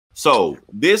So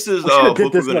this is we should have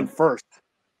did this one first.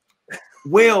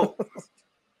 Well,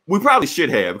 we probably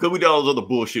should have, because we did all those other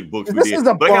bullshit books. This is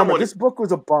a bummer. This book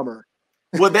was a bummer.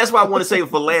 Well, that's why I want to save it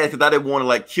for last, because I didn't want to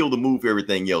like kill the mood for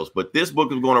everything else. But this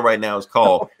book is going on right now is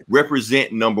called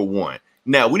Represent Number One.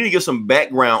 Now we need to give some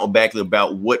background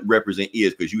about what Represent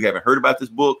is, because you haven't heard about this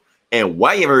book, and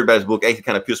why you haven't heard about this book actually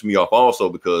kind of pissed me off also,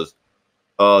 because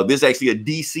this is actually a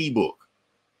DC book,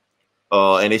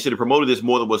 and they should have promoted this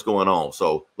more than what's going on.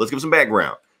 So let's give some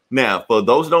background. Now, for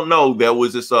those who don't know, there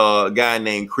was this guy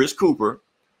named Chris Cooper.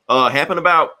 Happened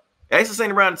about actually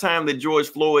saying around the time that George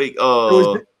Floyd.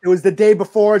 It was the day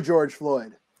before George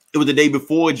Floyd. It was the day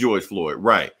before George Floyd,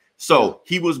 right? So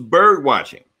he was bird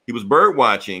watching.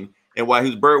 And while he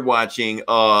was bird watching, he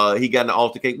got in an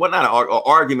altercation. Well, not an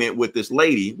argument with this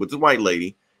lady, with this white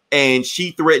lady, and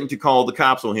she threatened to call the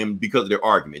cops on him because of their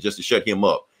argument, just to shut him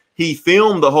up. He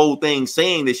filmed the whole thing,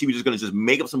 saying that she was just going to just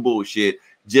make up some bullshit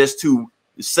just to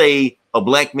say a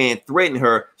black man threatened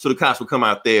her, so the cops would come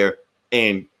out there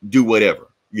and do whatever.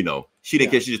 You know, she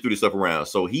didn't care. She just threw this stuff around.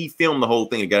 So he filmed the whole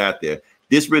thing and got out there.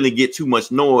 This really get too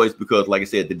much noise because, like I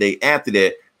said, the day after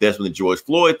that, that's when the George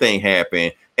Floyd thing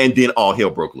happened, and then all hell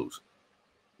broke loose.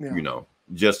 Yeah. You know,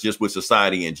 just with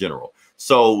society in general.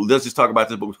 So let's just talk about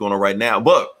this book what's going on right now.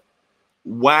 But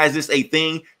why is this a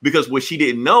thing? Because what she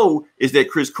didn't know is that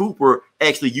Chris Cooper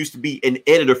actually used to be an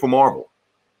editor for Marvel.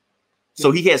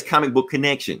 So he has comic book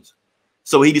connections.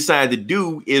 So he decided to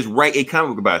do is write a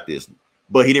comic book about this.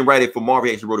 But he didn't write it for Marvel.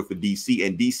 He actually wrote it for DC,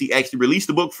 and DC actually released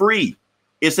the book free.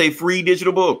 It's a free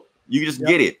digital book. You can just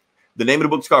get it. The name of the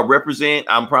book is called Represent.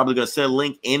 I'm probably going to send a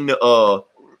link in the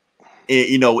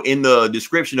in the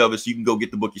description of it, so you can go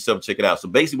get the book yourself and check it out. So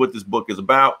basically, what this book is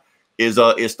about is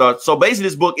So basically,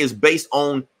 this book is based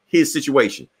on his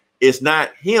situation. It's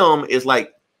not him. It's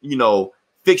like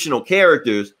fictional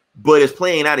characters, but it's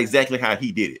playing out exactly how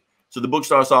he did it. So the book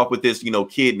starts off with this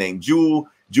kid named Jewel.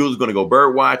 Jewel's going to go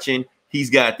bird watching. He's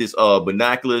got this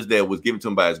binoculars that was given to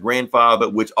him by his grandfather,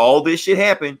 which all this shit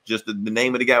happened. Just the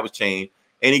name of the guy was changed.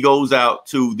 And he goes out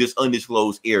to this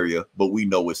undisclosed area, but we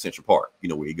know it's Central Park,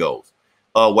 where he goes.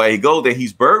 While he goes there,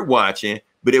 he's bird watching,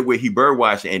 but where he bird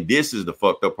watching, and this is the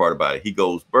fucked up part about it. He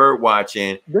goes bird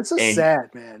watching. This is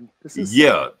sad, man. This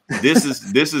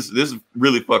is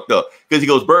really fucked up, because he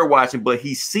goes bird watching, but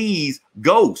he sees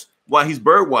ghosts while he's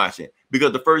bird watching.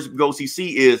 Because the first ghost he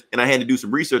see is, and I had to do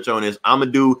some research on this,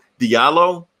 Amadou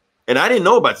Diallo. And I didn't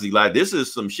know about this, Eli. This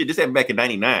is some shit. This happened back in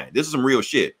 99. This is some real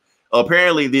shit.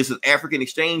 Apparently, this is African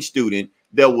exchange student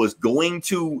that was going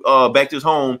to back to his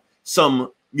home.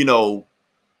 Some,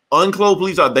 unclothed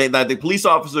police officers. The police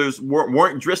officers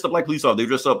weren't dressed up like police officers. They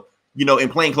dressed up, in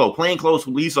plain clothes. Plain clothes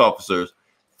police officers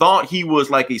thought he was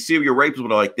like a serial rapist or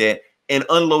like that, and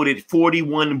unloaded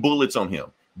 41 bullets on him.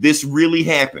 This really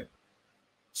happened.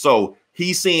 So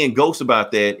he's seeing ghosts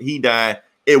about that. He died.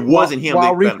 It wasn't him.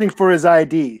 While reaching for his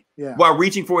ID. Yeah. While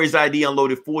reaching for his ID,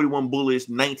 unloaded 41 bullets.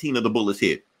 19 of the bullets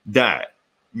hit. Died.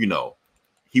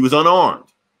 He was unarmed.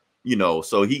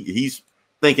 So he's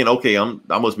thinking, okay,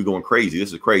 I must be going crazy.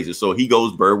 This is crazy. So he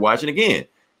goes bird watching again.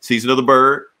 Sees another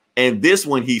bird. And this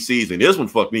one he sees, and this one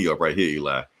fucked me up right here,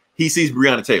 Eli. He sees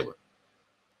Breonna Taylor.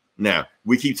 Now,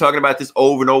 we keep talking about this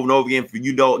over and over and over again. For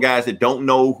you guys that don't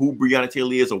know who Breonna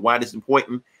Taylor is or why this is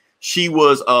important, she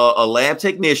was a lab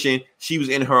technician. She was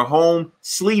in her home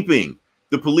sleeping.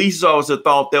 The police officer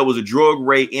thought there was a drug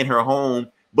raid in her home,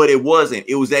 but it wasn't.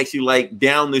 It was actually like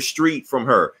down the street from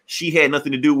her. She had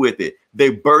nothing to do with it. They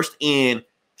burst in.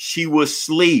 She was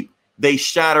asleep. They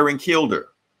shot her and killed her.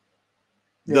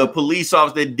 Yeah. The police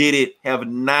officer that did it have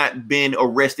not been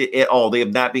arrested at all. They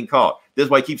have not been caught. That's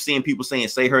why I keep seeing people saying,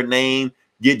 say her name,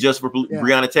 get justice for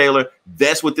Breonna Taylor.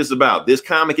 That's what this is about. This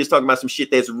comic is talking about some shit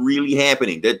that's really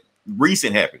happening, that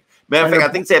recent happened. Matter of fact,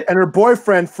 I think that. And her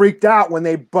boyfriend freaked out when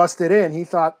they busted in. He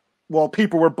thought, well,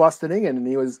 people were busting in, and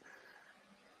he was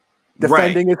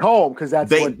defending his home because that's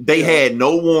they had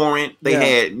no warrant. They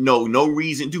had no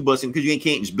reason to bust in, because you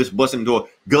can't just bust in the door,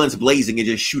 guns blazing, and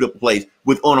just shoot up a place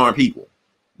with unarmed people.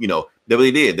 That's what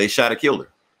they did. They shot and killed her,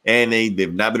 and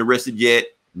they've not been arrested yet.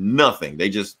 Nothing. They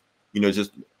just,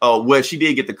 well, she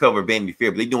did get the cover of Vanity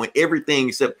Fair, but they're doing everything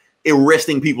except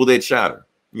arresting people that shot her.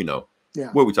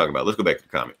 What are we talking about? Let's go back to the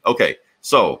comic. Okay,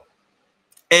 so,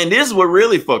 and this is what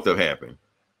really fucked up happened.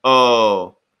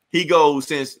 He goes,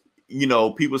 since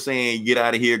people saying get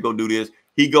out of here, go do this.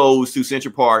 He goes to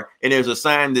Central Park, and there's a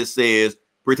sign that says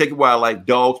protected wildlife,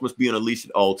 dogs must be on a leash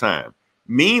at all time.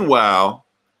 Meanwhile,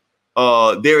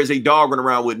 there is a dog running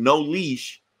around with no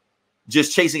leash,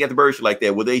 just chasing at the birds like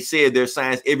that. Well, they said there's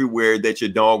signs everywhere that your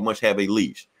dog must have a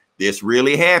leash. This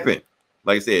really happened.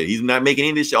 Like I said, he's not making any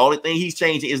of this shit. All the thing he's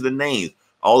changing is the names.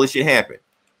 All this shit happened.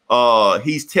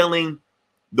 He's telling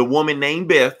the woman named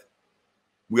Beth.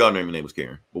 We all know her name was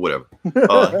Karen, but whatever.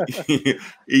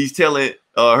 He's telling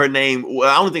her name. Well,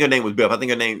 I don't think her name was Beth. I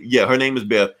think her name is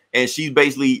Beth. And she's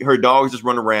basically, her dog's just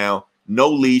running around, no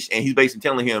leash. And he's basically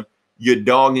telling him, your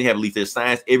dog need to have a leash. There's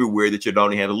signs everywhere that your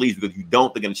dog need to have a leash, because if you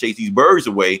don't, they're going to chase these birds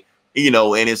away, you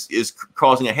know, and it's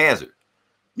causing a hazard,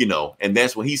 you know. And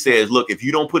that's when he says, look, if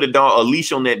you don't put a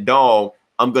leash on that dog,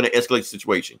 I'm going to escalate the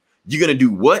situation. You're going to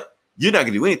do what? You're not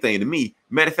going to do anything to me.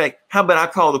 Matter of fact, how about I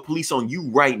call the police on you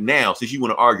right now, since you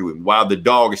want to argue with me while the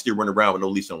dog is still running around with no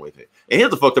leash on with it. And here's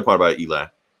the fucked up part about it, Eli.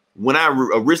 When I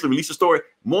originally released the story,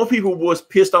 more people was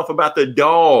pissed off about the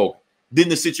dog than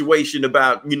the situation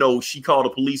about, you know, she called the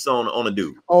police on a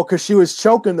dude. Oh, because she was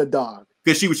choking the dog.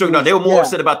 Because she was choking the dog. They were more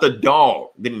upset about the dog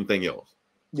than anything else.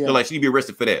 Yeah. They're like, she need to be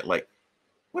arrested for that. Like,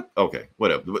 what? Okay,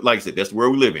 whatever. But like I said, that's the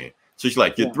world we live in. So she's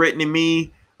like, you're threatening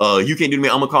me. You can't do to me.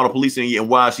 I'm gonna call the police. And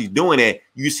while she's doing that,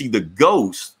 you see the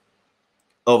ghost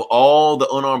of all the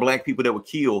unarmed black people that were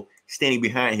killed standing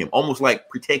behind him, almost like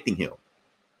protecting him.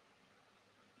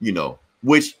 You know,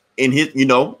 which in his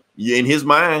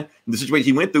mind, the situation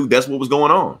he went through, that's what was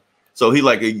going on. So he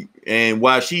like, and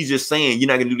while she's just saying, you're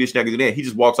not gonna do this, you're not gonna do that, he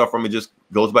just walks off from it, just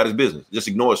goes about his business, just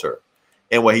ignores her.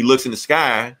 And when he looks in the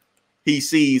sky, he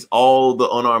sees all the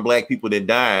unarmed black people that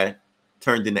died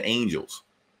turned into angels,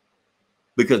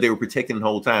 because they were protecting the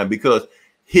whole time. Because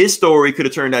his story could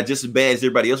have turned out just as bad as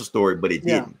everybody else's story, but it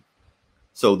didn't.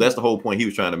 So that's the whole point he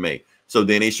was trying to make. So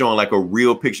then they showing like a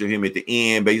real picture of him at the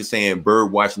end, basically saying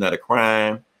bird watching not a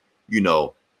crime, you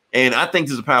know. And I think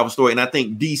this is a powerful story. And I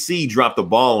think DC dropped the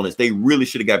ball on this. They really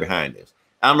should have got behind this.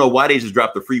 I don't know why they just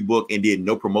dropped the free book and did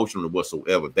no promotion on it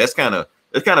whatsoever. That's kind of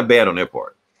bad on their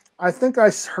part. I think I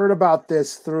heard about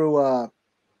this through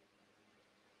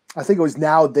I think it was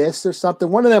Now This or something.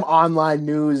 One of them online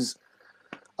news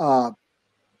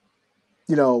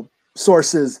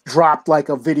sources dropped like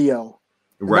a video.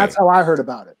 Right. That's how I heard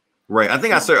about it. Right. I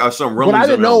think I saw some rumors. But I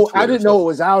didn't know it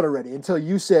was out already until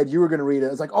you said you were going to read it. I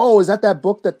was like, oh, is that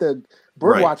book that the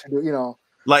bird watcher do? You know,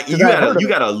 like you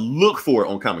gotta look for it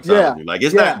on Comixology. Yeah. Like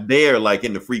it's not there like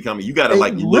in the free comic. You gotta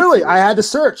like really. I had to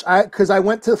search because I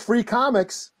went to Free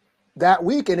Comics that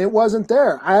week and it wasn't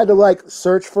there. I had to like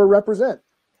search for Represent.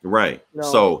 Right. You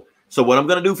know? So what I'm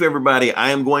gonna do for everybody,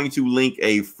 I am going to link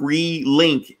a free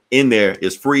link in there.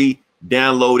 It's free.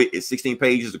 Download it. It's 16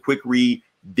 pages. A quick read.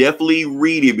 Definitely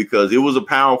read it because it was a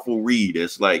powerful read.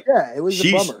 It's like, yeah, it was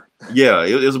a bummer. Yeah,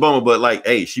 it was a bummer, but like,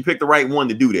 hey, she picked the right one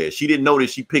to do that. She didn't know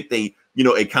that she picked a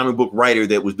comic book writer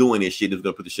that was doing this shit, that's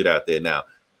gonna put the shit out there. Now,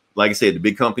 like I said, the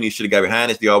big companies should have got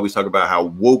behind this. They always talk about how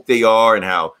woke they are and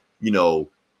how,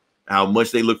 how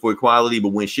much they look for equality, but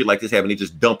when shit like this happen, they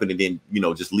just dump it and then,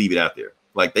 just leave it out there.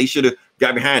 Like they should have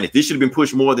got behind it. This should have been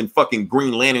pushed more than fucking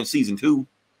Green Lantern season 2.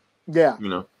 Yeah.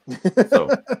 So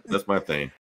that's my thing.